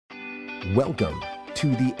Welcome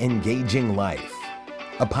to The Engaging Life,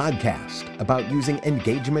 a podcast about using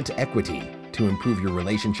engagement equity to improve your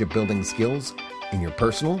relationship building skills in your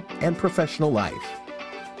personal and professional life.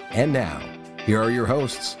 And now, here are your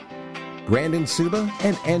hosts, Brandon Suba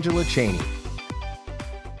and Angela Cheney.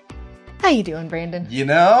 How you doing, Brandon? You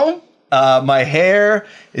know, my hair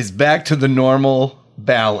is back to the normal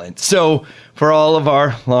balance. So for all of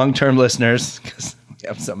our long-term listeners, because we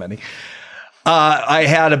have so many, I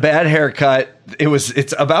had a bad haircut.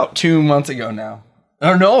 It's about 2 months ago now.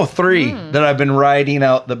 Or no, 3 that I've been riding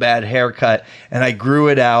out the bad haircut, and I grew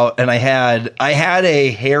it out, and I had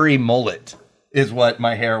a hairy mullet is what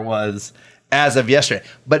my hair was as of yesterday.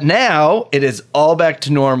 But now it is all back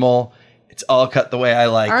to normal. It's all cut the way I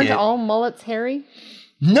like it. Aren't all mullets hairy?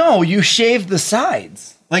 No, you shave the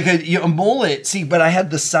sides. Like a mullet. See, but I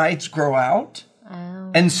had the sides grow out.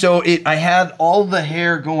 Oh. And so I had all the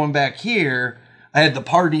hair going back here. I had the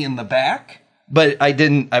party in the back, but I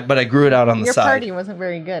grew it out on the side. Your party wasn't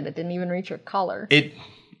very good. It didn't even reach your collar.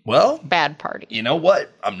 Bad party. You know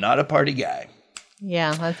what? I'm not a party guy.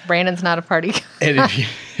 Yeah, Brandon's not a party guy. And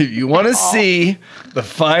if you want to see the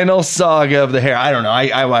final saga of the hair, I don't know.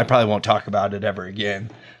 I probably won't talk about it ever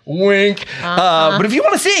again. Wink. But if you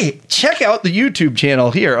want to see, check out the YouTube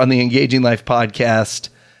channel here on the Engaging Life podcast.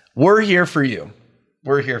 We're here for you.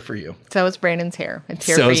 We're here for you. So is Brandon's hair. It's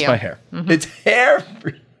here for you. So is my hair. Mm-hmm. It's hair for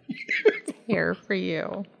you. It's here for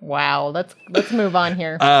you. Wow. Let's move on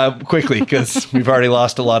here. Quickly, because we've already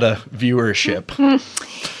lost a lot of viewership.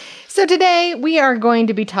 So today we are going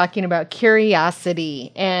to be talking about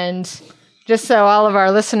curiosity. And just so all of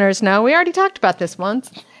our listeners know, we already talked about this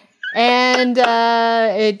once. And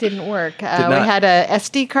it didn't work. We had a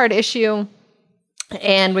SD card issue,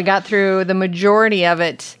 and we got through the majority of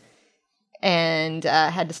it and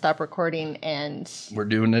had to stop recording. And we're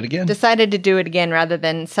doing it again. Decided to do it again rather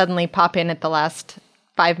than suddenly pop in at the last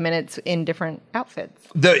 5 minutes in different outfits.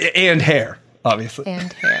 And hair, obviously.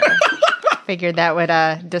 And hair. Figured that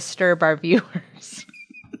would disturb our viewers.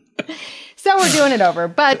 So we're doing it over.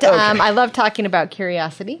 But okay. I love talking about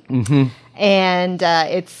curiosity. Mm-hmm. And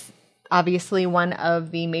it's obviously one of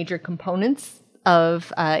the major components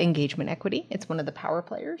of engagement equity. It's one of the power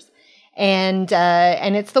players. And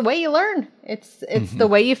it's the way you learn. It's mm-hmm. the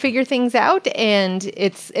way you figure things out. And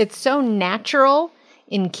it's so natural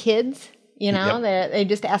in kids. You know, they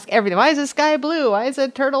just ask everything. Why is the sky blue? Why is a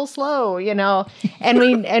turtle slow? You know, and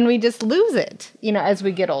we just lose it, you know, as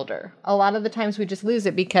we get older. A lot of the times we just lose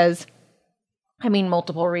it because,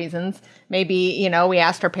 multiple reasons. Maybe, you know, we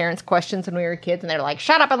asked our parents questions when we were kids and they're like,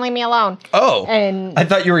 shut up and leave me alone. Oh, and I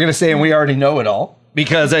thought you were going to say, and we already know it all.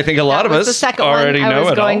 Because I think a lot of us already know it all. I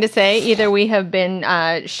was going to say, either we have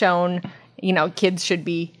been shown, you know, kids should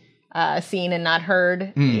be seen and not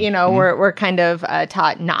heard. You know, we're kind of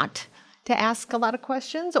taught not to ask a lot of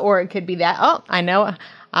questions, or it could be that, I know,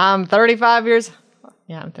 I'm 35 years.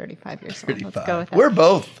 Yeah, I'm 35 years old. Let's go with that. We're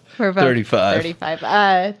both 35.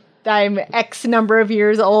 35. I'm X number of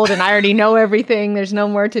years old, and I already know everything. There's no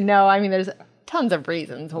more to know. There's tons of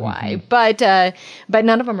reasons why, but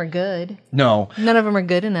none of them are good. No. None of them are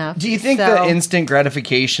good enough. Do you think the instant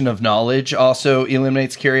gratification of knowledge also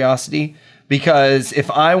eliminates curiosity? Because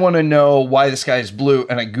if I want to know why the sky is blue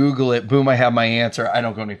and I Google it, boom, I have my answer. I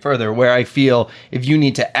don't go any further. Where I feel if you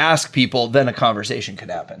need to ask people, then a conversation could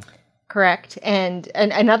happen. Correct. And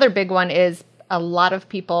another big one is a lot of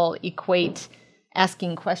people equate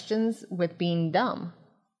asking questions with being dumb.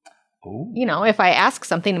 Ooh. You know, if I ask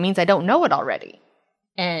something, it means I don't know it already.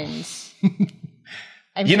 And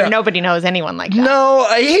I'm sure nobody knows anyone like that. No,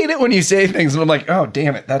 I hate it when you say things and I'm like, oh,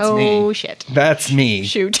 damn it, that's me. Oh, shit. That's me.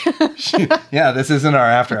 Shoot. Yeah, this isn't our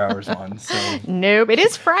after hours one. So. Nope, it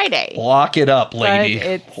is Friday. Lock it up,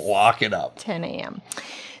 lady. Lock it up. 10 a.m.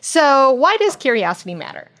 So why does curiosity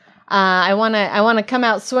matter? I want to come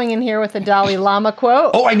out swinging here with a Dalai Lama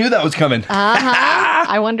quote. Oh, I knew that was coming.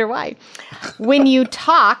 I wonder why. When you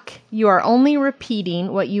talk, you are only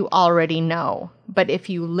repeating what you already know. But if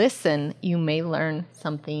you listen, you may learn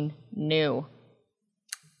something new.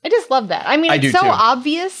 I just love that. It's so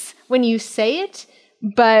obvious when you say it,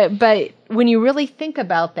 but when you really think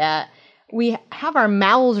about that, we have our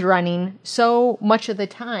mouths running so much of the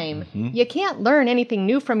time. Mm-hmm. You can't learn anything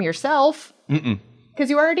new from yourself because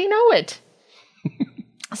you already know it.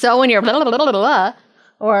 So when you're blah, blah, blah, blah, blah,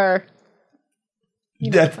 or...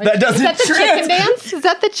 That doesn't. Is that the chicken dance? Is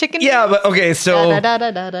that the chicken dance? Yeah, but okay, so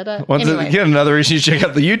once again, another reason you check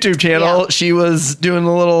out the YouTube channel, she was doing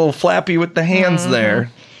a little flappy with the hands there.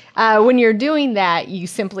 When you're doing that, you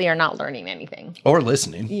simply are not learning anything. Or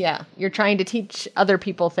listening. Yeah, you're trying to teach other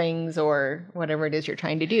people things or whatever it is you're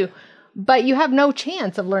trying to do. but you have no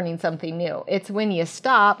chance of learning something new. It's when you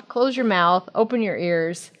stop, close your mouth, open your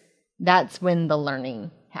ears, that's when the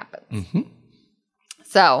learning happens. Mm-hmm.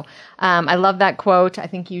 So I love that quote. I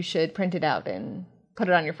think you should print it out and put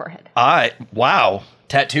it on your forehead. Wow.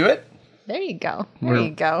 Tattoo it? There you go. You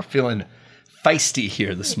go. Feeling feisty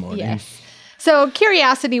here this morning. Yes. So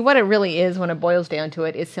curiosity, what it really is when it boils down to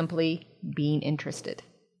it, is simply being interested.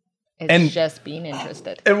 It's just being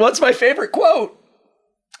interested. And what's my favorite quote?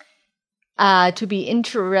 To be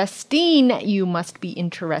interesting, you must be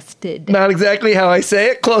interested. Not exactly how I say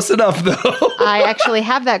it. Close enough, though. I actually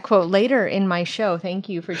have that quote later in my show. Thank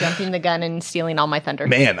you for jumping the gun and stealing all my thunder.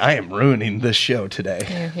 Man, I am ruining this show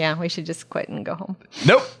today. Yeah, we should just quit and go home.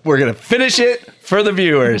 Nope. We're going to finish it for the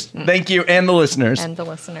viewers. Thank you, and the listeners.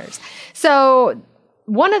 So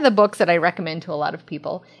one of the books that I recommend to a lot of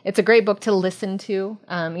people, it's a great book to listen to.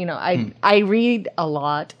 I read a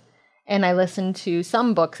lot. And I listen to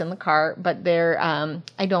some books in the car, but there are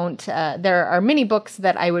many books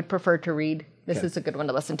that I would prefer to read. This is a good one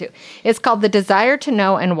to listen to. It's called The Desire to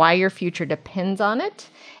Know and Why Your Future Depends on It.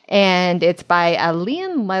 And it's by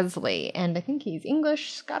Leon Leslie. And I think he's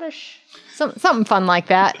English, Scottish, something fun like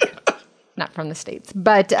that. Not from the States.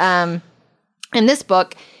 But in this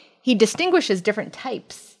book, he distinguishes different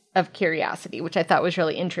types of curiosity, which I thought was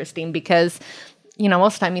really interesting because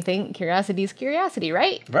most of the time you think curiosity is curiosity,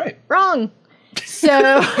 right? Right. Wrong.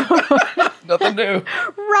 So nothing new.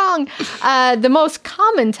 Wrong. The most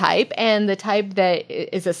common type, and the type that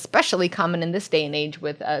is especially common in this day and age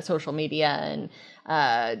with social media and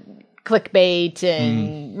clickbait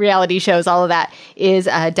and reality shows, all of that, is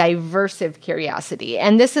diversive curiosity.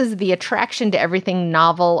 And this is the attraction to everything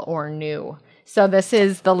novel or new. So this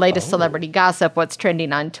is the latest celebrity gossip, what's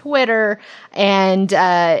trending on Twitter, and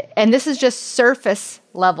this is just surface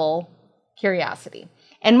level curiosity.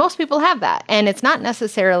 And most people have that, and it's not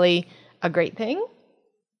necessarily a great thing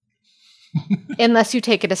unless you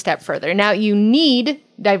take it a step further. Now, you need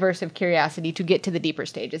diversive curiosity to get to the deeper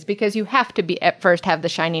stages because you have to be at first have the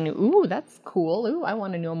shiny new, ooh, that's cool, ooh, I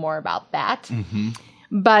want to know more about that. Mm-hmm.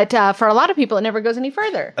 But for a lot of people, it never goes any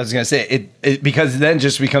further. I was going to say it because then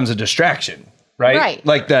just becomes a distraction. Right?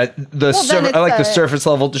 Like that. I like the surface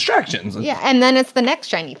level distractions. Yeah, and then it's the next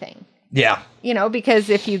shiny thing. Yeah. Because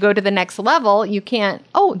if you go to the next level, you can't,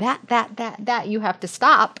 that. You have to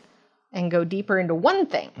stop and go deeper into one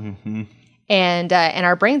thing. Mm-hmm. And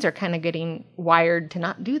our brains are kind of getting wired to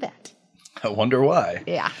not do that. I wonder why.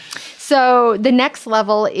 Yeah. So the next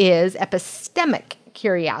level is epistemic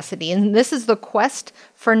curiosity, and this is the quest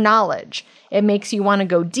for knowledge. It makes you want to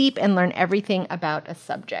go deep and learn everything about a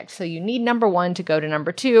subject. So you need number one to go to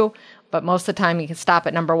number two, but most of the time you can stop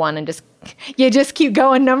at number one and just keep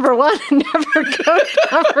going number one and never go to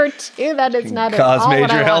number two. That is not at all cause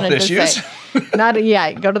major health issues.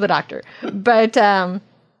 Go to the doctor. But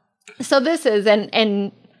so this is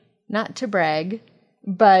and not to brag,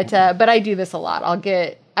 but I do this a lot.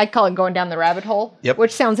 I call it going down the rabbit hole,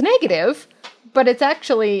 which sounds negative. But it's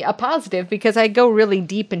actually a positive because I go really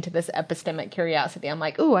deep into this epistemic curiosity. I'm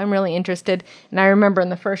like, ooh, I'm really interested. And I remember in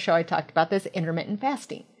the first show I talked about this, intermittent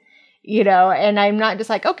fasting. And I'm not just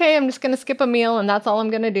like, okay, I'm just going to skip a meal and that's all I'm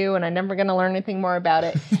going to do and I'm never going to learn anything more about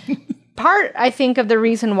it. Part, I think, of the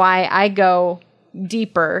reason why I go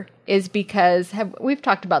deeper is because we've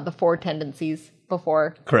talked about the 4 tendencies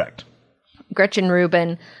before. Correct. Gretchen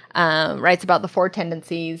Rubin writes about the 4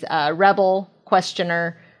 tendencies, rebel,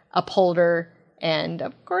 questioner, upholder, and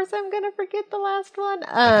of course, I'm going to forget the last one.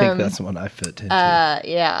 I think that's the one I fit into.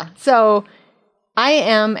 Yeah. So I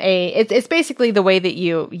am it's basically the way that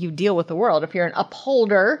you deal with the world. If you're an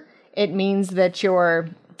upholder, it means that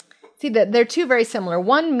they're two very similar.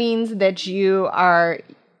 One means that you are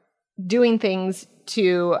doing things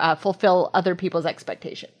to fulfill other people's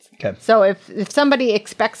expectations. Okay. So if somebody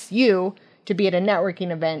expects you to be at a networking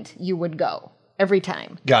event, you would go. Every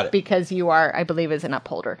time. Got it. Because you are, I believe, is an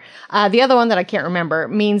upholder. The other one that I can't remember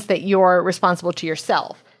means that you're responsible to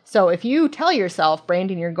yourself. So if you tell yourself,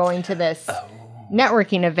 Brandon, you're going to this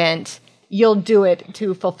networking event, you'll do it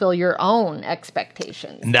to fulfill your own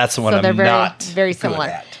expectations. And that's the one they're very similar.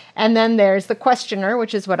 Good at. And then there's the questioner,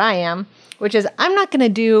 which is what I am, which is I'm not going to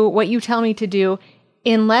do what you tell me to do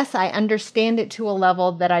unless I understand it to a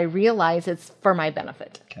level that I realize it's for my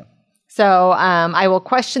benefit. Okay. So I will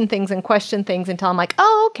question things until I'm like,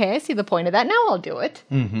 oh, okay, I see the point of that. Now I'll do it.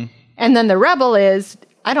 Mm-hmm. And then the rebel is,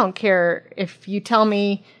 I don't care if you tell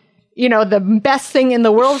me, the best thing in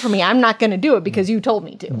the world for me, I'm not going to do it because you told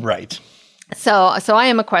me to. Right. So I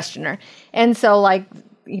am a questioner. And so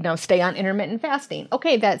stay on intermittent fasting.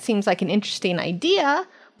 Okay, that seems like an interesting idea,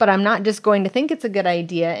 but I'm not just going to think it's a good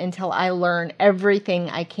idea until I learn everything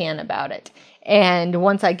I can about it. And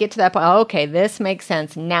once I get to that point, okay, this makes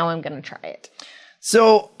sense. Now I'm going to try it.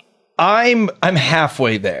 So I'm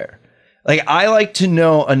halfway there. Like, I like to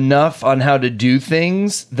know enough on how to do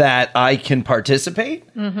things that I can participate,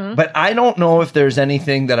 but I don't know if there's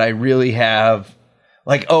anything that I really have.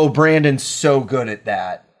 Like, oh, Brandon's so good at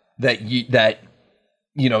that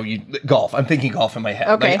golf. I'm thinking golf in my head.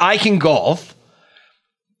 Okay. Like, I can golf.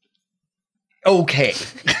 Okay.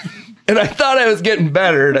 And I thought I was getting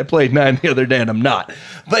better, and I played 9 the other day, and I'm not.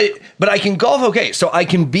 But I can golf okay. So I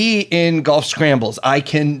can be in golf scrambles. I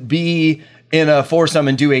can be in a foursome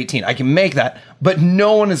and do 18. I can make that. But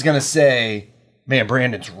no one is going to say, man,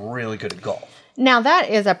 Brandon's really good at golf. Now, that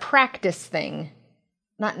is a practice thing,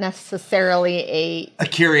 not necessarily a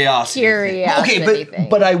curiosity thing. Okay,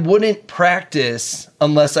 but I wouldn't practice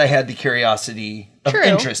unless I had the curiosity of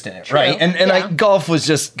interest in it, right? And golf was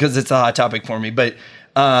just because it's a hot topic for me, but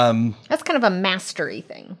that's kind of a mastery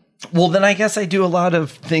thing. Well, then I guess I do a lot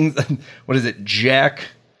of things. What is it, Jack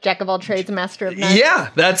of all trades, master of none?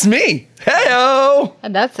 Yeah, that's me. Hey-o!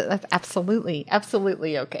 And that's absolutely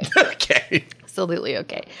okay. Okay. Absolutely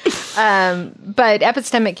okay. But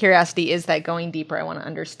epistemic curiosity is that going deeper. I want to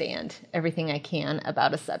understand everything I can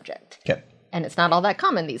about a subject. Okay. And it's not all that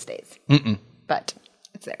common these days. But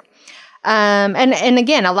it's there. And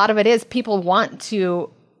again, a lot of it is people want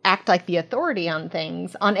to act like the authority on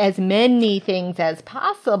things, on as many things as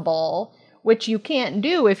possible, which you can't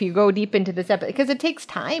do if you go deep into this episode, because it takes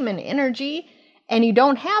time and energy, and you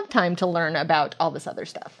don't have time to learn about all this other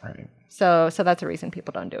stuff. Right. So that's a reason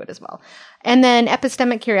people don't do it as well. And then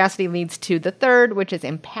epistemic curiosity leads to the third, which is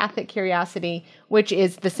empathic curiosity, which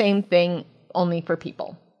is the same thing only for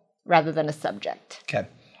people rather than a subject. Okay.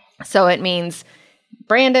 So it means,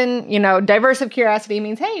 Brandon, diversive curiosity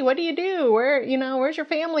means, hey, what do you do? Where's your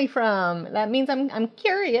family from? That means I'm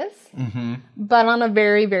curious, but on a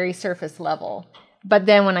very, very surface level. But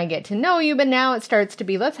then when I get to know you, but now it starts to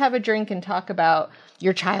be, let's have a drink and talk about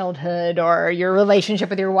your childhood or your relationship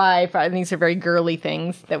with your wife. And these are very girly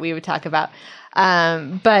things that we would talk about.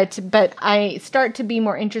 But I start to be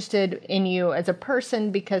more interested in you as a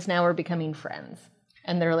person because now we're becoming friends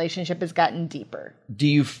and the relationship has gotten deeper. Do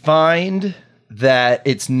you find that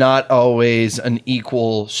it's not always an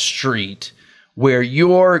equal street where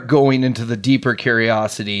you're going into the deeper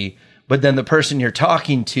curiosity, but then the person you're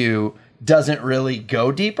talking to doesn't really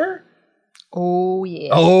go deeper? Oh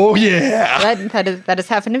yeah. Oh yeah. That has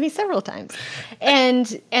happened to me several times.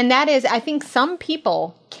 And that is, I think some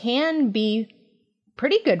people can be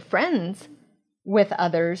pretty good friends with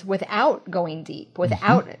others without going deep,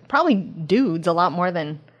 without probably dudes a lot more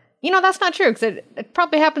than, that's not true, because it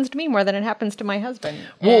probably happens to me more than it happens to my husband.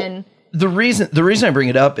 Well, and the reason I bring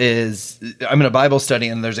it up is I'm in a Bible study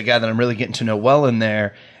and there's a guy that I'm really getting to know well in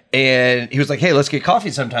there. And he was like, hey, let's get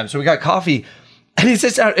coffee sometime. So we got coffee. And he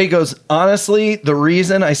sits down and he goes, honestly, the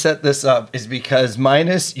reason I set this up is because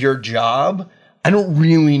minus your job, I don't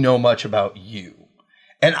really know much about you.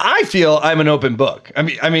 And I feel I'm an open book. I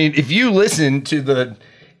mean, if you listen to the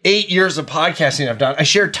 8 years of podcasting I've done, I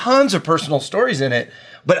share tons of personal stories in it.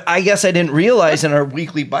 But I guess I didn't realize in our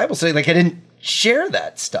weekly Bible study, I didn't share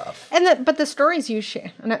that stuff. But the stories you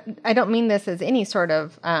share, and I don't mean this as any sort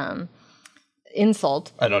of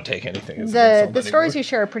insult. I don't take anything as an insult. The stories you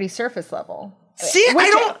share are pretty surface level. See,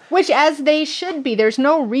 which as they should be. There's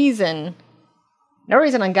no reason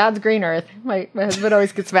on God's green earth. My husband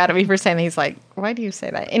always gets mad at me for saying that. He's like, why do you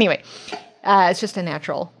say that? Anyway, it's just a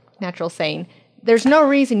natural saying. There's no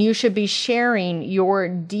reason you should be sharing your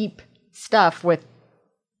deep stuff with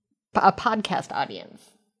a podcast audience,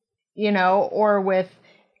 or with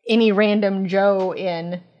any random Joe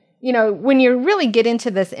in, when you really get into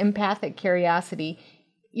this empathic curiosity,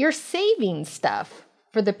 you're saving stuff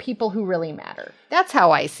for the people who really matter. That's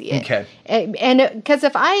how I see it. Okay. And because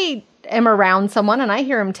if I am around someone and I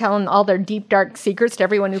hear them telling all their deep, dark secrets to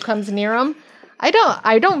everyone who comes near them,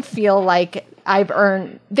 I don't feel like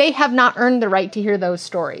they have not earned the right to hear those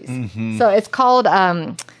stories. So it's called,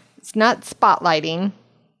 it's not spotlighting.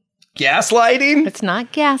 Gaslighting? It's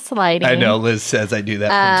not gaslighting. I know Liz says I do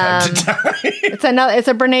that from time to time. It's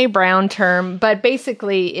a Brene Brown term, but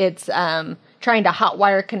basically it's trying to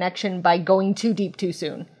hotwire connection by going too deep too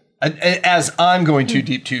soon. As I'm going too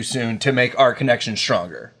deep too soon to make our connection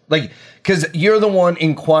stronger. Like, because you're the one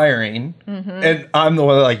inquiring, and I'm the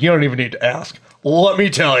one you don't even need to ask. Let me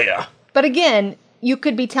tell you. But again, you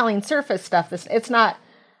could be telling surface stuff. It's not,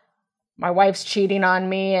 my wife's cheating on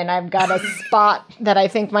me and I've got a spot that I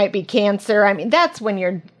think might be cancer. I mean, that's when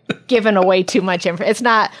you're giving away too much information. It's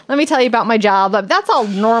not, let me tell you about my job. That's all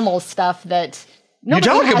normal stuff that Nobody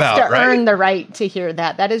talk has about, to right? earn the right to hear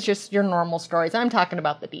that. That is just your normal stories. I'm talking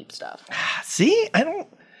about the deep stuff. See,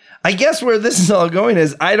 I guess where this is all going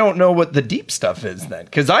is I don't know what the deep stuff is then.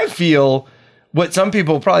 Because I feel what some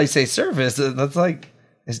people probably say surface, that's like,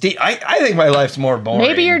 it's deep. I think my life's more boring.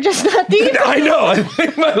 Maybe you're just not deep. I know. I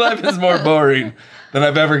think my life is more boring than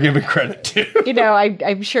I've ever given credit to. You know,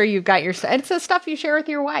 I'm sure you've got your, it's the stuff you share with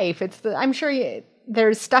your wife. I'm sure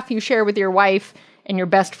there's stuff you share with your wife and your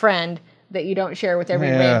best friend that you don't share with every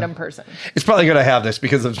random person. It's probably good I have this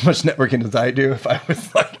because of as much networking as I do. If I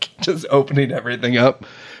was like just opening everything up,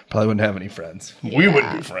 probably wouldn't have any friends. Yeah. We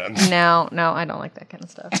wouldn't be friends. No, I don't like that kind of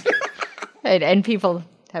stuff. and people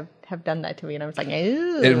have done that to me, and I was like,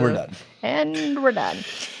 ew. And we're done. And we're done.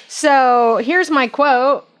 So here's my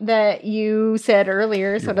quote that you said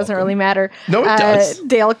earlier, so it doesn't really matter. No, it does.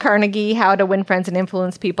 Dale Carnegie, How to Win Friends and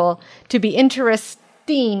Influence People. To be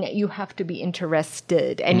interesting, you have to be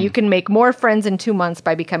interested. And you can make more friends in 2 months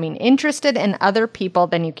by becoming interested in other people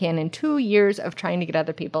than you can in 2 years of trying to get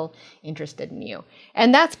other people interested in you.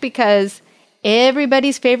 And that's because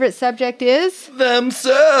everybody's favorite subject is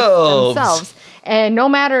themselves. And no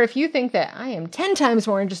matter if you think that I am 10 times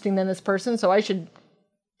more interesting than this person, so I should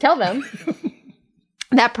tell them,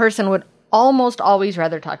 that person would almost always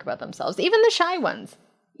rather talk about themselves. Even the shy ones,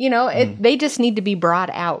 they just need to be brought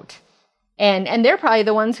out. And they're probably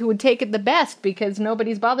the ones who would take it the best because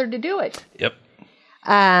nobody's bothered to do it. Yep.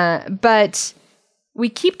 But we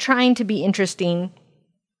keep trying to be interesting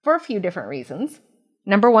for a few different reasons.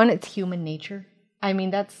 Number one, it's human nature. I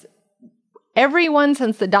mean, everyone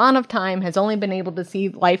since the dawn of time has only been able to see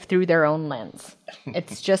life through their own lens.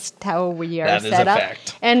 It's just how we are set up.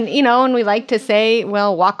 Fact. And, and we like to say,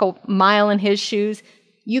 well, walk a mile in his shoes.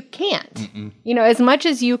 You can't. Mm-mm. As much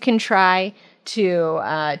as you can try to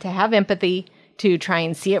have empathy, to try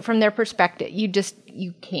and see it from their perspective,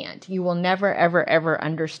 you can't. You will never, ever, ever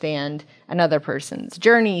understand another person's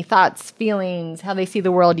journey, thoughts, feelings, how they see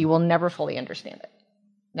the world. You will never fully understand it.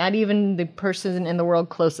 Not even the person in the world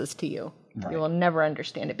closest to you. Right. You will never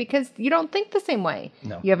understand it because you don't think the same way.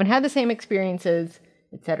 No. You haven't had the same experiences,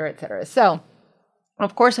 et cetera, et cetera. So,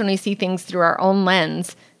 of course, when we see things through our own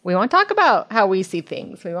lens, we want to talk about how we see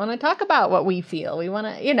things. We want to talk about what we feel. We want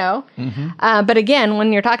to, Mm-hmm. But again,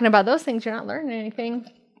 when you're talking about those things, you're not learning anything.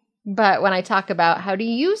 But when I talk about how do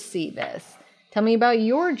you see this? Tell me about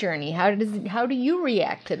your journey. How do you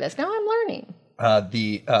react to this? Now I'm learning.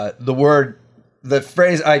 The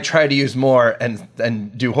phrase I try to use more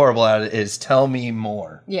and do horrible at it is tell me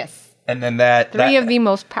more. Yes. And then three of the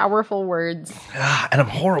most powerful words. And I'm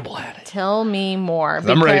horrible at it. Tell me more.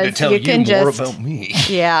 I'm ready to tell you more about me.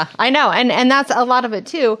 Yeah, I know. And that's a lot of it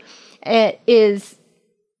too. It is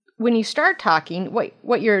when you start talking,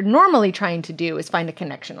 what you're normally trying to do is find a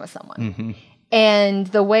connection with someone. Mm-hmm. And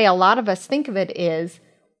the way a lot of us think of it is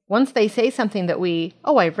once they say something that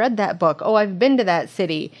I've read that book. Oh, I've been to that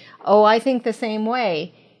city. Oh, I think the same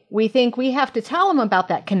way. We think we have to tell them about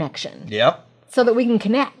that connection. Yep. So that we can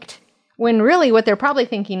connect. When really what they're probably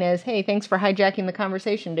thinking is, hey, thanks for hijacking the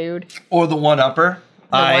conversation, dude. Or the one-upper.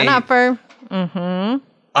 One-upper. Mm-hmm.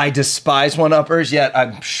 I despise one-uppers, yet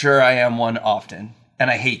I'm sure I am one often.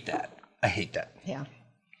 And I hate that. Yeah.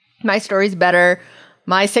 My story's better.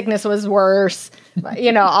 My sickness was worse.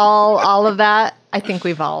 All of that. I think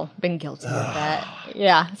we've all been guilty of that.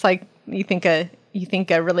 Yeah. It's like you think a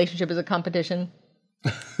relationship is a competition.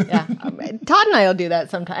 Yeah. Todd and I will do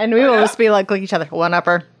that sometimes. And we will just be like each other,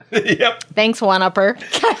 one-upper. Yep. Thanks, one-upper.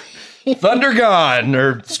 Thunder gone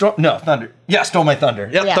or thunder. Yeah, stole my thunder.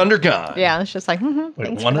 Yep, yeah. Thunder gone. Yeah, it's just like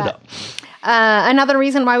thanks for that. Another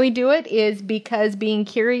reason why we do it is because being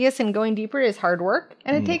curious and going deeper is hard work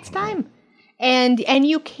and it takes time, and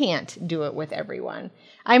you can't do it with everyone.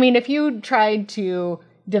 I mean, if you tried to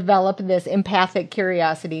develop this empathic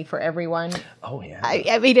curiosity for everyone, oh yeah,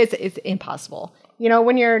 I mean it's impossible.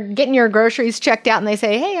 When you're getting your groceries checked out and they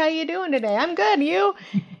say, "Hey, how you doing today?" "I'm good. You?"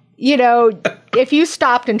 If you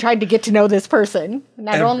stopped and tried to get to know this person,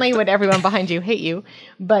 not only would everyone behind you hate you,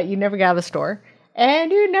 but you never get out of the store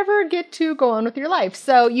and you never get to go on with your life.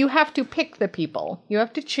 So you have to pick the people. You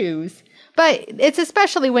have to choose. But it's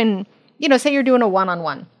especially when, say you're doing a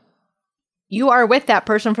one-on-one. You are with that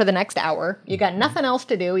person for the next hour. You got nothing else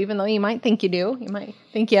to do, even though you might think you do. You might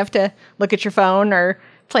think you have to look at your phone or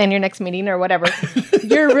plan your next meeting or whatever.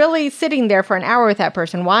 You're really sitting there for an hour with that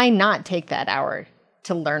person. Why not take that hour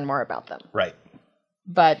to learn more about them? Right.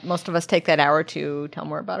 But most of us take that hour to tell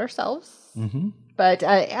more about ourselves. Mm-hmm. But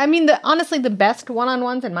honestly, the best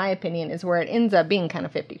one-on-ones, in my opinion, is where it ends up being kind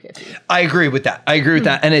of 50-50. I agree with that.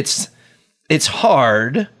 And it's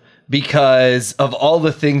hard because of all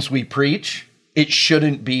the things we preach. It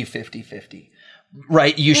shouldn't be 50-50.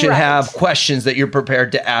 right? You should Right. have questions that you're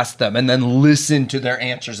prepared to ask them and then listen to their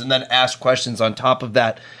answers and then ask questions on top of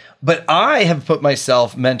that. But I have put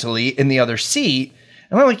myself mentally in the other seat.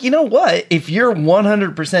 And I'm like, you know what? If you're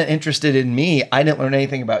 100% interested in me, I didn't learn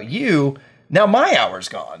anything about you. Now my hour's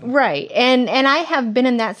gone. Right. And I have been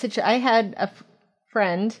in that situation. I had a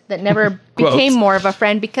friend that never Quotes. became more of a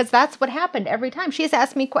friend because that's what happened every time. She has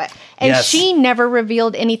asked me questions. And Yes. she never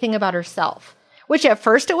revealed anything about herself, which at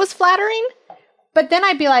first it was flattering. But then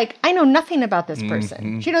I'd be like, I know nothing about this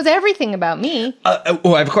person. She knows everything about me. I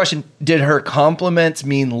have a question. Did her compliments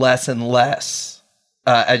mean less and less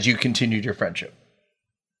as you continued your friendship?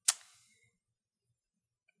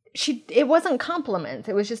 It wasn't compliments.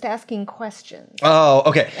 It was just asking questions Oh,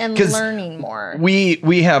 okay. and 'Cause learning more.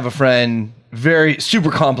 We have a friend, very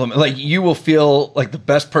super compliment. Like you will feel like the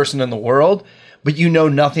best person in the world, but you know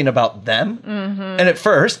nothing about them. And at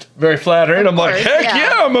first, very flattering. I'm like, course, heck yeah.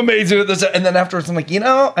 yeah, I'm amazing at this. And then afterwards, I'm like,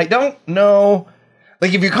 I don't know.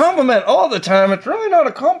 Like if you compliment all the time, it's really not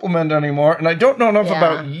a compliment anymore. And I don't know enough Yeah.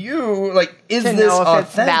 about you. Like, is To this know if authentic?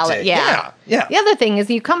 it's valid. Yeah. Yeah. The other thing is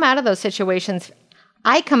you come out of those situations.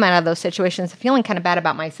 I come out of those situations feeling kind of bad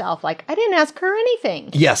about myself. Like I didn't ask her anything.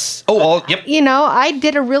 Yes. Oh, yep. You know, I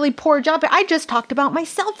did a really poor job. I just talked about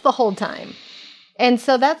myself the whole time. And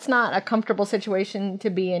so that's not a comfortable situation to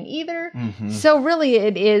be in either. So really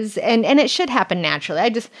it is, and it should happen naturally. I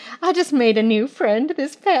just made a new friend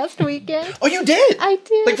this past weekend. Oh, you did? I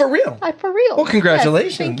did. Like for real? For real. Well,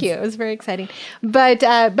 congratulations. Yes, thank you. It was very exciting. But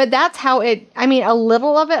that's how a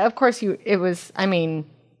little of it, of course, we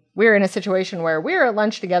were in a situation where we were at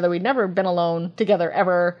lunch together. We'd never been alone together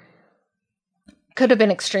ever. Could have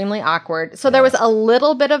been extremely awkward. So there was a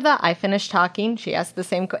little bit of that. I finished talking. She asked the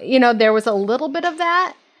same question. There was a little bit of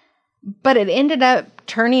that, but it ended up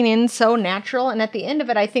turning in so natural. And at the end of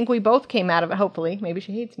it, I think we both came out of it. Hopefully, maybe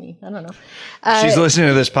she hates me. I don't know. She's listening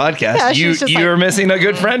to this podcast. yeah, she's just You're like, missing a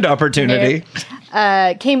good friend opportunity.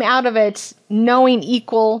 Came out of it knowing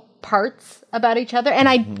equal parts about each other. And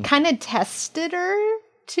I kind of tested her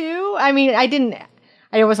too. I mean,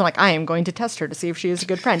 I wasn't like, I am going to test her to see if she is a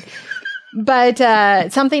good friend. But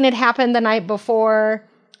something had happened the night before.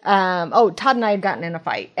 Todd and I had gotten in a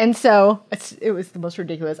fight. And so it was the most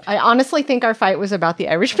ridiculous. I honestly think our fight was about the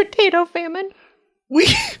Irish potato famine. We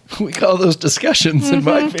call those discussions in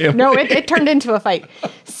my family. No, it turned into a fight.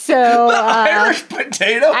 So Irish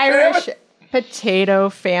potato Irish famine? potato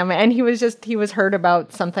famine. And he was hurt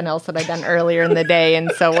about something else that I'd done earlier in the day. And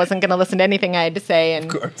so wasn't going to listen to anything I had to say. And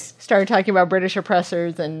Of course. started talking about British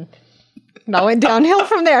oppressors and it all went downhill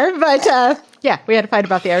from there. But we had a fight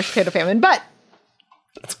about the Irish potato famine. But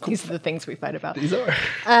That's cool. these are the things we fight about. These are.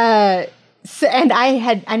 And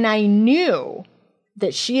I knew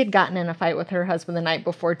that she had gotten in a fight with her husband the night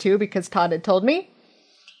before too, because Todd had told me.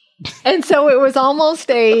 And so it was almost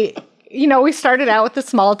we started out with the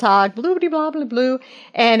small talk, blah, blah, blah, blah, blah.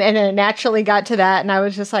 And it naturally got to that. And I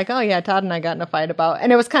was just like, oh yeah, Todd and I got in a fight about,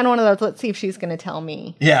 and it was kind of one of those, let's see if she's going to tell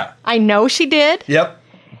me. Yeah. I know she did. Yep.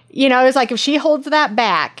 It was like, if she holds that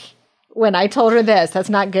back when I told her this, that's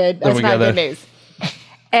not good. That's we not gotta- good news.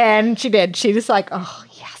 And she did. She was like, oh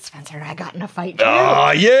yeah, Spencer and I got in a fight too.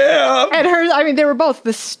 Oh, yeah. And hers, they were both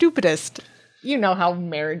the stupidest. You know how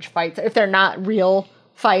marriage fights, if they're not real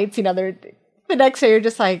fights, they're, the next day you're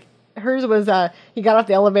just like, hers was, he got off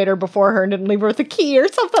the elevator before her and didn't leave her with a key or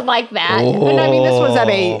something like that. Oh.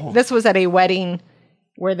 And this was at a wedding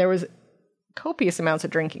where there was copious amounts of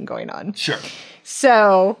drinking going on. Sure.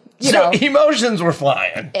 So, So emotions were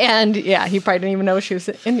flying. and yeah, he probably didn't even know she was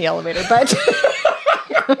in the elevator, but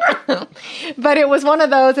but it was one of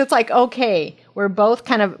those, it's like, okay, we're both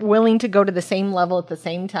kind of willing to go to the same level at the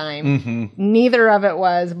same time. Neither of it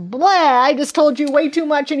was, blah, I just told you way too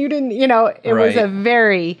much and you didn't, it was a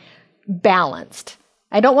very balanced.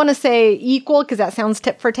 I don't want to say equal because that sounds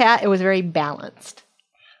tit for tat. It was very balanced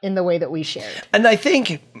in the way that we shared. And I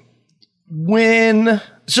think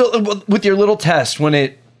with your little test, when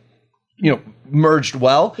it, merged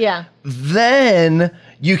well, Yeah. then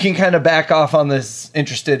you can kind of back off on this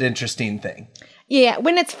interesting thing. Yeah,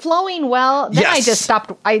 when it's flowing well, then Yes. I just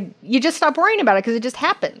stopped. You just stop worrying about it because it just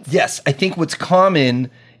happens. Yes, I think what's common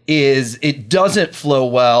is it doesn't flow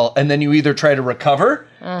well, and then you either try to recover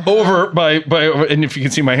over by and if you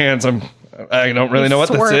can see my hands, I don't really know what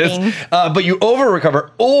Swerving. this is, but you over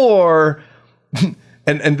recover, or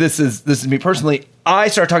and this is me personally. I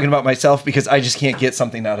start talking about myself because I just can't get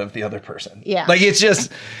something out of the other person. Yeah. Like it's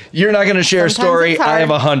just, you're not going to share Sometimes a story. it's hard. I have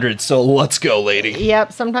 100, so let's go, lady.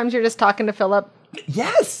 Yep. Sometimes you're just talking to fill up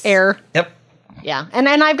Yes. air. Yep. Yeah. And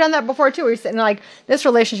I've done that before too. We're sitting like, this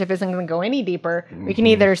relationship isn't going to go any deeper. We can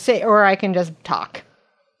either sit or I can just talk.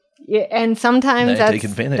 Yeah, and sometimes I take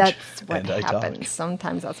advantage, that's what and I happens. talk.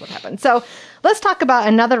 Sometimes that's what happens. So let's talk about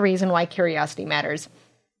another reason why curiosity matters.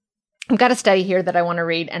 I've got a study here that I want to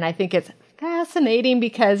read, and I think it's fascinating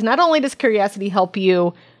because not only does curiosity help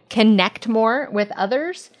you connect more with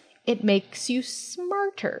others, it makes you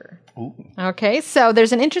smarter. Ooh. Okay, so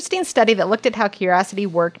there's an interesting study that looked at how curiosity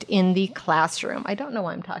worked in the classroom. I don't know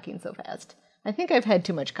why I'm talking so fast. I think I've had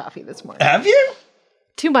too much coffee this morning. Have you?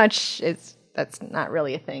 Too much is that's not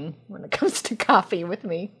really a thing when it comes to coffee with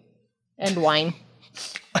me and wine.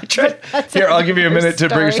 I tried. Here, I'll give you a minute to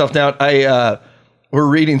bring yourself down. We're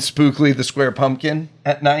reading Spookly the Square Pumpkin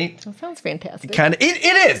at night. That sounds fantastic. Kind of,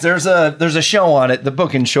 it is. There's a show on it. The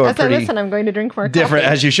book and show are As I pretty listen, I'm going to drink more different,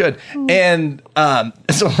 coffee. as you should. And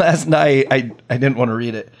so last night, I didn't want to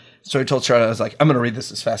read it. So I told Charlotte, I was like, I'm going to read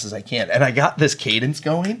this as fast as I can. And I got this cadence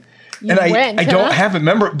going. I don't have it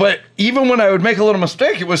remembered. But even when I would make a little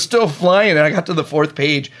mistake, it was still flying. And I got to the 4th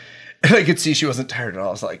page. And I could see she wasn't tired at all.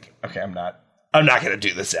 I was like, okay, I'm not going to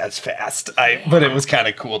do this as fast. But it was kind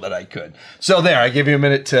of cool that I could. So there, I give you a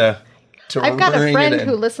minute to I've got a ring friend it in.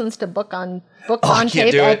 who listens to books on I can't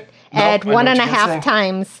tape do it. at Nope, I one know and what a you're gonna half say.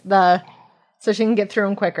 times so she can get through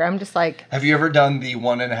them quicker. I'm just like, Have you ever done the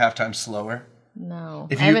 1.5 times slower? no,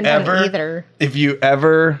 If I you haven't ever, done either. If you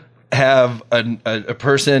ever have a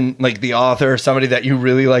person like the author, somebody that you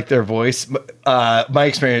really like their voice, my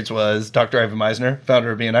experience was Dr. Ivan Meisner,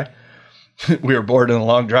 founder of BNI. We were bored in a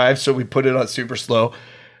long drive, so we put it on super slow.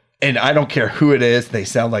 And I don't care who it is, they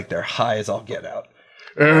sound like they're high as all get out.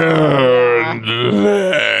 And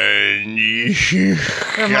then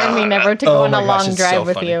Remind me never to go on a my gosh, long it's drive so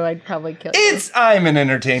with funny. you. I'd probably kill you. I'm an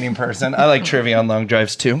entertaining person. I like trivia on long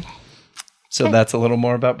drives too. So that's a little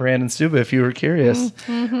more about Brandon Stuba if you were curious.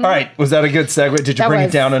 Mm-hmm. All right. Was that a good segue? Did you That bring it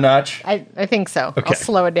was. down a notch? I think so. Okay. I'll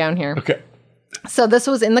slow it down here. Okay. So this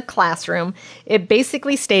was in the classroom. It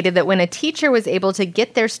basically stated that when a teacher was able to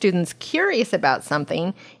get their students curious about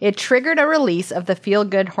something, it triggered a release of the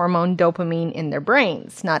feel-good hormone dopamine in their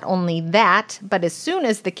brains. Not only that, but as soon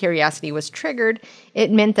as the curiosity was triggered, it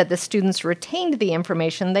meant that the students retained the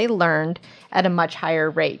information they learned at a much higher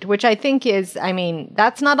rate, which I think is,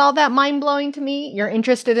 that's not all that mind-blowing to me. You're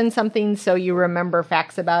interested in something, so you remember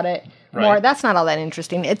facts about it more. Right. That's not all that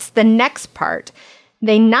interesting. It's the next part.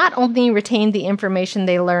 They not only retained the information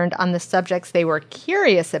they learned on the subjects they were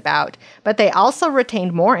curious about, but they also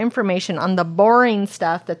retained more information on the boring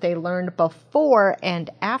stuff that they learned before and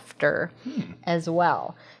after as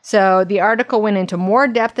well. So the article went into more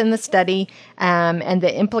depth in the study, and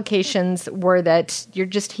the implications were that you're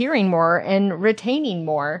just hearing more and retaining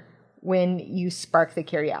more when you spark the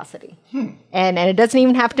curiosity. And it doesn't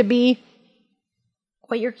even have to be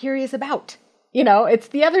what you're curious about. It's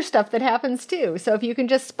the other stuff that happens too. So if you can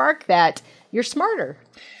just spark that, you're smarter.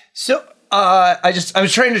 So I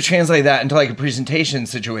was trying to translate that into like a presentation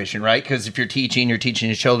situation, right? Because if you're teaching your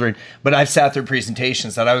children. But I've sat through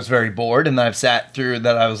presentations that I was very bored, and then I've sat through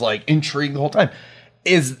that I was like intrigued the whole time.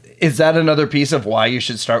 Is that another piece of why you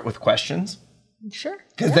should start with questions? Sure.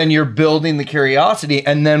 Because then you're building the curiosity,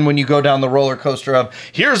 and then when you go down the roller coaster of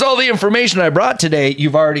here's all the information I brought today,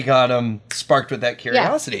 you've already got them sparked with that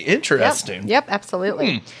curiosity. Interesting. Yep,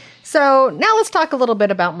 absolutely. So now let's talk a little bit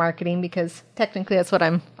about marketing, because technically that's what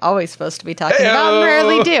I'm always supposed to be talking about and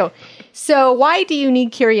rarely do. So why do you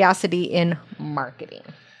need curiosity in marketing?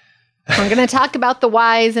 I'm going to talk about the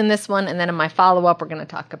whys in this one, and then in my follow-up, we're going to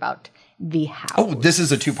talk about the how. Oh, this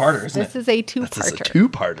is a two-parter, isn't This it? is a two-parter. This is a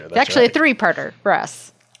two-parter. That's It's actually right. a three-parter for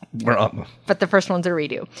us, We're on. but the first one's a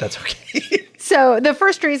redo. That's okay. So the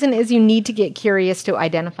first reason is you need to get curious to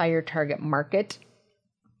identify your target market.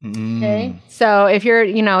 Okay. So if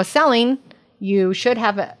you're, selling, you should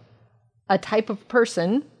have a type of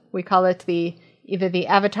person. We call it either the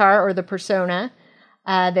avatar or the persona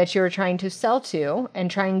that you're trying to sell to,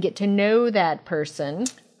 and try and get to know that person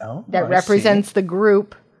that represents the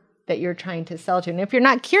group that you're trying to sell to. And if you're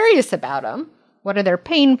not curious about them, what are their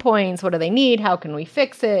pain points? What do they need? How can we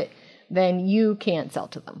fix it? Then you can't sell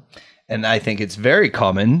to them. And I think it's very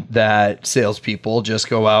common that salespeople just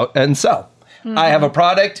go out and sell. I have a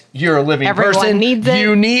product. You're a living Everyone person. needs it.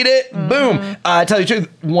 You need it. Boom. I tell you the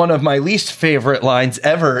truth, one of my least favorite lines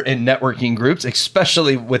ever in networking groups,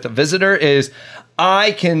 especially with a visitor, is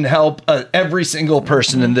I can help every single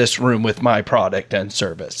person in this room with my product and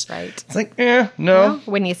service. Right. It's like, no.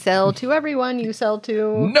 When you sell to everyone, you sell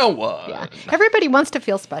to No one. Yeah. Everybody wants to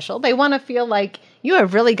feel special. They want to feel like you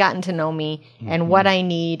have really gotten to know me and what I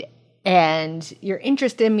need, and you're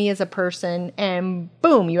interested in me as a person, and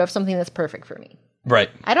boom, you have something that's perfect for me. Right.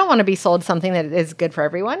 I don't want to be sold something that is good for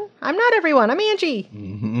everyone. I'm not everyone. I'm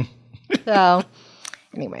Angie. So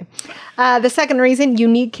Anyway, the second reason, you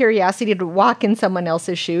need curiosity to walk in someone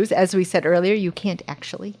else's shoes. As we said earlier, you can't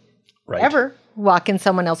actually ever walk in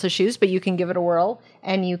someone else's shoes, but you can give it a whirl,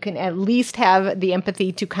 and you can at least have the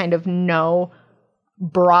empathy to kind of know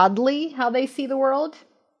broadly how they see the world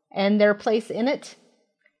and their place in it,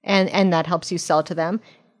 and that helps you sell to them.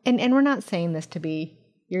 And we're not saying this to be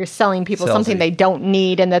you're selling people something they don't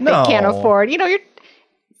need and that they can't afford. You know, your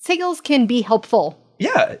sales can be helpful.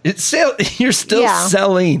 Yeah, you're still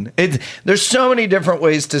selling. There's so many different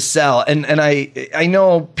ways to sell, and I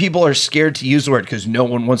know people are scared to use the word because no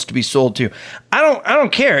one wants to be sold to. I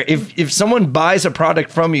don't care if someone buys a product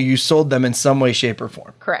from you, you sold them in some way, shape, or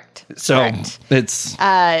form. Correct. So it's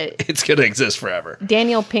going to exist forever.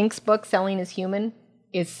 Daniel Pink's book "Selling is Human"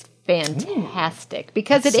 is fantastic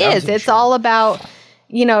because it is. It's all about,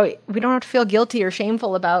 you know, we don't have to feel guilty or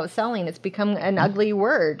shameful about selling. It's become an ugly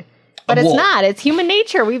word. But it's not. It's human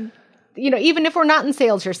nature. Even if we're not in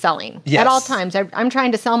sales, you're selling at all times. I'm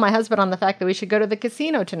trying to sell my husband on the fact that we should go to the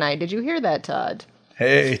casino tonight. Did you hear that, Todd?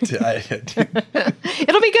 Hey,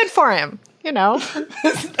 it'll be good for him, you know.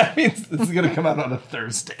 That means this is going to come out on a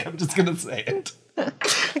Thursday. I'm just going to say it.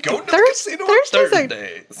 Go to the casino on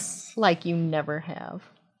Thursdays. Like you never have.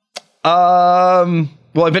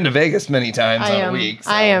 Well, I've been to Vegas many times a week.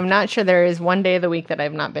 So. I am not sure there is one day of the week that I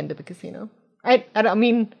have not been to the casino. I don't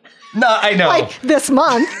mean... No, I know. Like this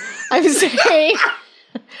month, I'm saying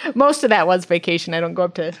most of that was vacation. I don't go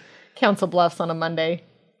up to Council Bluffs on a Monday.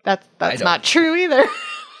 That's not true either.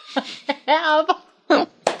 I have.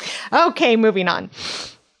 Okay, moving on.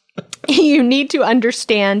 You need to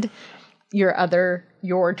understand your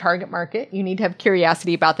target market. You need to have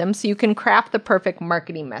curiosity about them so you can craft the perfect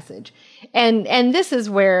marketing message. And this is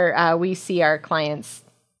where we see our clients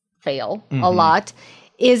fail a lot.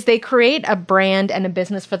 Is they create a brand and a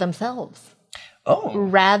business for themselves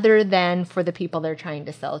rather than for the people they're trying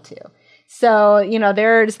to sell to. So, you know,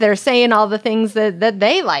 they're saying all the things that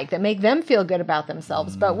they like, that make them feel good about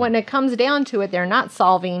themselves. But when it comes down to it, they're not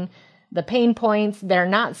solving the pain points. They're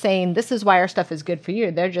not saying, this is why our stuff is good for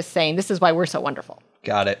you. They're just saying, this is why we're so wonderful.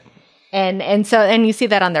 Got it. And you see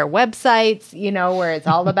that on their websites, you know, where it's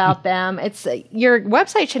all about them. Your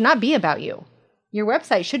website should not be about you. Your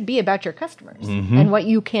website should be about your customers and what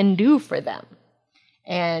you can do for them.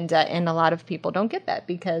 And a lot of people don't get that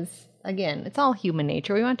because, again, it's all human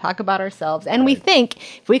nature. We want to talk about ourselves. And we think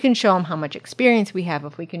if we can show them how much experience we have,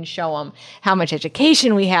 if we can show them how much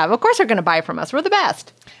education we have, of course they're going to buy from us. We're the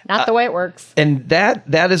best. Not the way it works. And that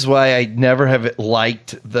is why I never have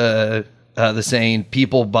liked the saying,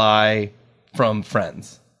 people buy from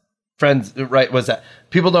friends. Friends, right, was that?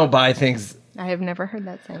 People don't buy things... I have never heard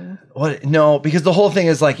that saying. What? No, because the whole thing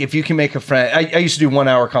is like, if you can make a friend, I used to do 1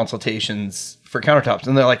 hour consultations for countertops,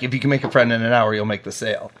 and they're like, if you can make a friend in an hour, you'll make the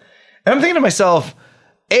sale. And I'm thinking to myself,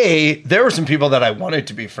 there were some people that I wanted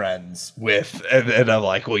to be friends with, and I'm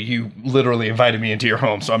like, well, you literally invited me into your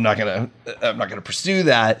home, so I'm not gonna pursue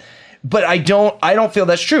that. But I don't feel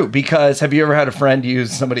that's true, because have you ever had a friend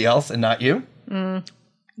use somebody else and not you?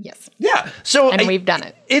 Yes. Yeah. So we've done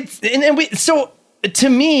it. So to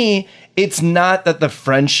me, it's not that the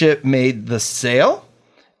friendship made the sale.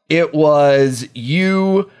 It was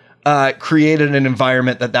you created an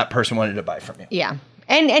environment that person wanted to buy from you. Yeah.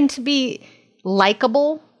 And to be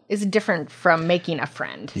likable is different from making a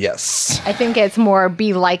friend. Yes. I think it's more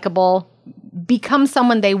be likable, become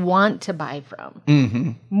someone they want to buy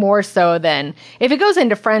from. More so than if it goes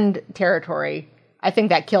into friend territory. I think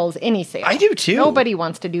that kills any sale. I do too. Nobody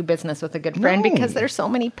wants to do business with a good friend because there's so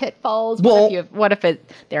many pitfalls. What if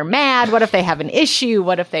they're mad? What if they have an issue?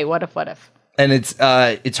 What if? And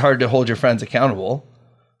it's hard to hold your friends accountable.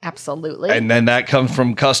 Absolutely. And then that comes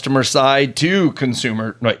from customer side to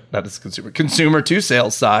consumer. Right, that is consumer to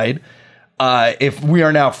sales side. If we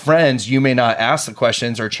are now friends, you may not ask the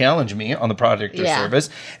questions or challenge me on the product or service.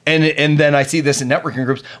 And then I see this in networking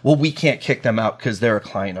groups. Well, we can't kick them out because they're a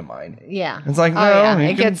client of mine. Yeah. It's like,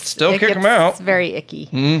 you can still kick them out. It's very icky.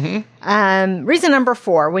 Reason number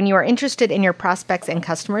 4, when you are interested in your prospects and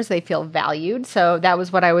customers, they feel valued. So that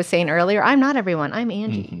was what I was saying earlier. I'm not everyone. I'm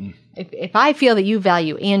Angie. If I feel that you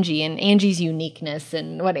value Angie and Angie's uniqueness,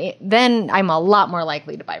 then I'm a lot more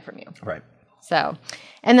likely to buy from you. Right. So,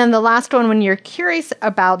 and then the last one, when you're curious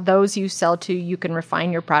about those you sell to, you can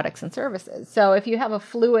refine your products and services. So if you have a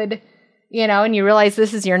fluid, and you realize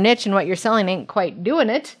this is your niche and what you're selling ain't quite doing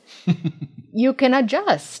it, you can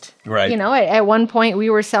adjust. Right. At one point we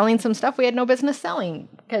were selling some stuff we had no business selling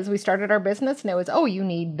because we started our business and it was, you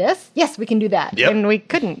need this? Yes, we can do that. Yep. And we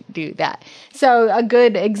couldn't do that. So a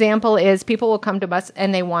good example is people will come to us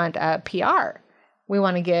and they want PR. We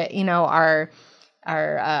want to get, our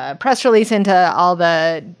press release into all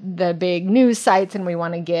the big news sites, and we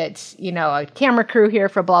want to get, a camera crew here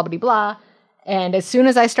for blah, blah, blah. And as soon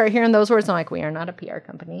as I start hearing those words, I'm like, we are not a PR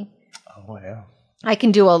company. Oh, yeah. I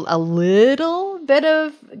can do a little bit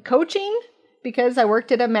of coaching because I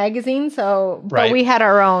worked at a magazine. So, Right. But we had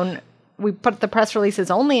our own, we put the press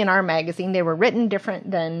releases only in our magazine. They were written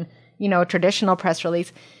different than, a traditional press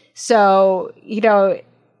release. So,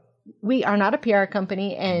 we are not a PR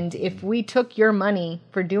company. And if we took your money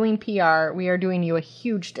for doing PR, we are doing you a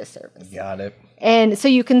huge disservice. Got it. And so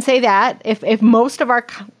you can say that if most of our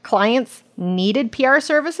clients needed PR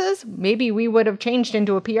services, maybe we would have changed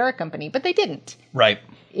into a PR company, but they didn't. Right.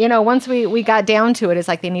 Once we got down to it, it's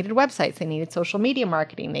like they needed websites, they needed social media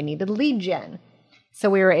marketing, they needed lead gen. So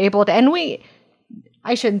we were able to, and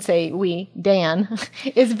I shouldn't say we, Dan,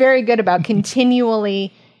 is very good about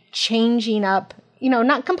continually changing up,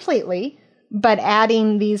 not completely, but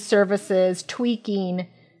adding these services, tweaking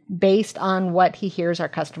based on what he hears our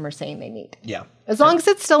customers saying they need. Yeah. As long as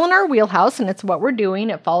it's still in our wheelhouse and it's what we're doing,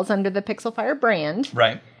 it falls under the Pixelfire brand,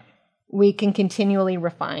 Right. we can continually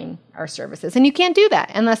refine our services. And you can't do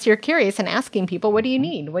that unless you're curious and asking people, what do you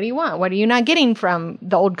need? What do you want? What are you not getting from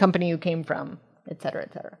the old company you came from, et cetera,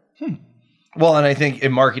 et cetera. Well, and I think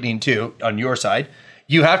in marketing too, on your side,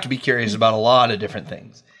 you have to be curious about a lot of different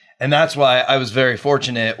things. And that's why I was very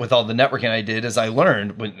fortunate with all the networking I did, as I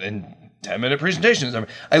learned in 10-minute presentations.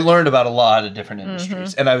 I learned about a lot of different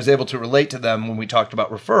industries, and I was able to relate to them when we talked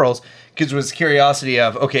about referrals, because it was curiosity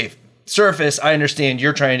of, okay, surface, I understand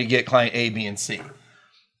you're trying to get client A, B, and C.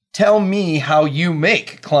 Tell me how you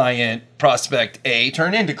make client prospect A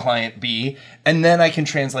turn into client B, and then I can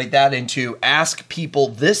translate that into ask people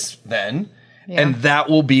this then, and that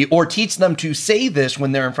will be, or teach them to say this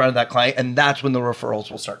when they're in front of that client, and that's when the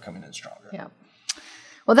referrals will start coming in stronger. Yeah.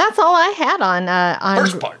 Well, that's all I had on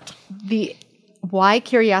First part. The why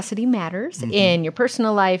curiosity matters in your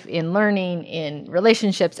personal life, in learning, in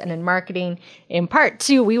relationships, and in marketing. In part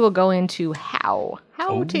 2, we will go into how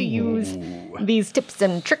to use these tips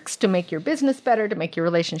and tricks to make your business better, to make your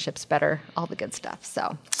relationships better, all the good stuff.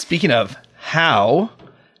 So, Speaking of how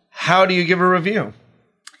do you give a review?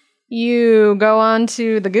 you go on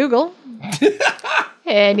to the Google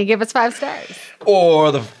and you give us 5 stars.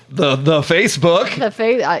 Or the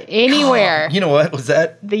Facebook. Anywhere. You know what was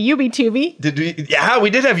that? The UBTubi. Did we? Yeah, we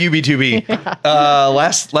did have UBTubi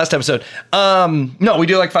last episode. No, we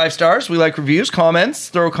do like 5 stars. We like reviews, comments.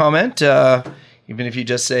 Throw a comment. Even if you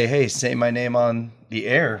just say, "Hey, say my name on the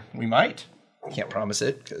air," we might. Can't promise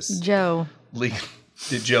it because Joe.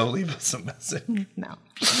 Did Joe leave us a message? No.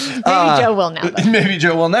 Maybe Joe will now. Though. Maybe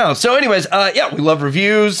Joe will now. So, anyways, yeah, we love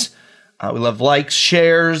reviews. We love likes,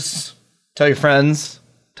 shares. Tell your friends.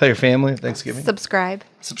 Tell your family at Thanksgiving. Subscribe.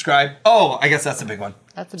 Oh, I guess that's the big one.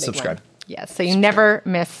 That's a big Subscribe. one. Yes, so you never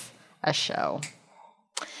miss a show.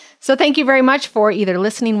 So thank you very much for either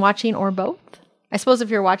listening, watching, or both. I suppose if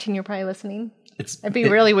you're watching, you're probably listening. It'd be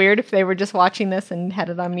really weird if they were just watching this and had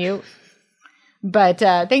it on mute. But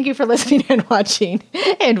thank you for listening and watching,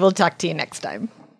 and we'll talk to you next time.